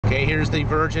Okay, here's the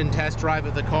virgin test drive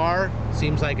of the car.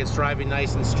 Seems like it's driving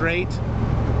nice and straight.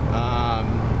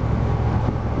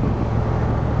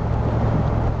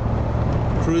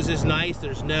 Cruise is nice,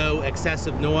 there's no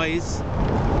excessive noise.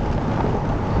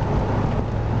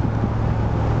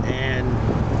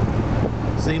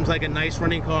 And seems like a nice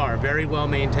running car, very well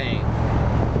maintained.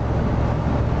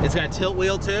 It's got a tilt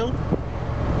wheel too.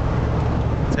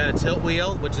 It's got a tilt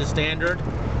wheel, which is standard.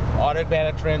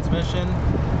 Automatic transmission.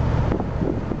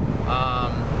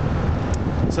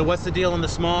 So what's the deal on the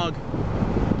smog?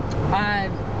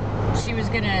 She's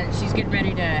getting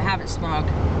ready to have it smogged.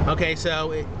 Okay,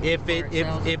 so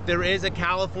if there is a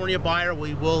California buyer,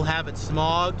 we will have it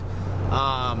smogged.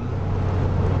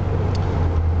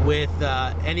 With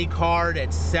any car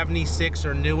that's 76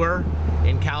 or newer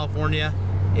in California,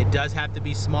 it does have to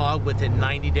be smogged within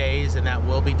 90 days, and that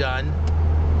will be done.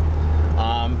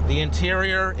 The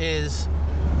interior is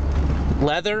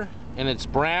leather, and it's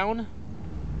brown.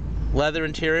 Leather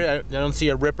interior, I don't see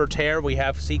a rip or tear. We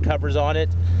have seat covers on it.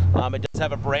 It does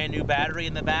have a brand new battery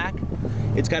in the back.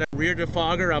 It's got a rear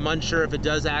defogger. I'm unsure if it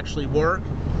does actually work.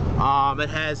 It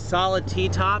has solid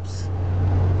T-tops.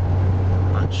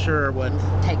 Not sure what.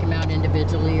 Take them out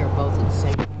individually or both at the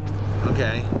same time.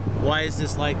 Okay. Why is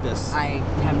this like this? I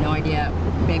have no idea.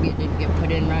 Maybe it didn't get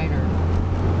put in right, or.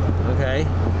 Okay.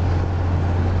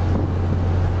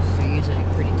 So usually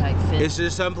a pretty tight fit. Is there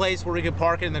some place where we could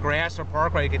park it in the grass or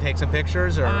park where you could take some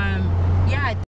pictures, or? Yeah.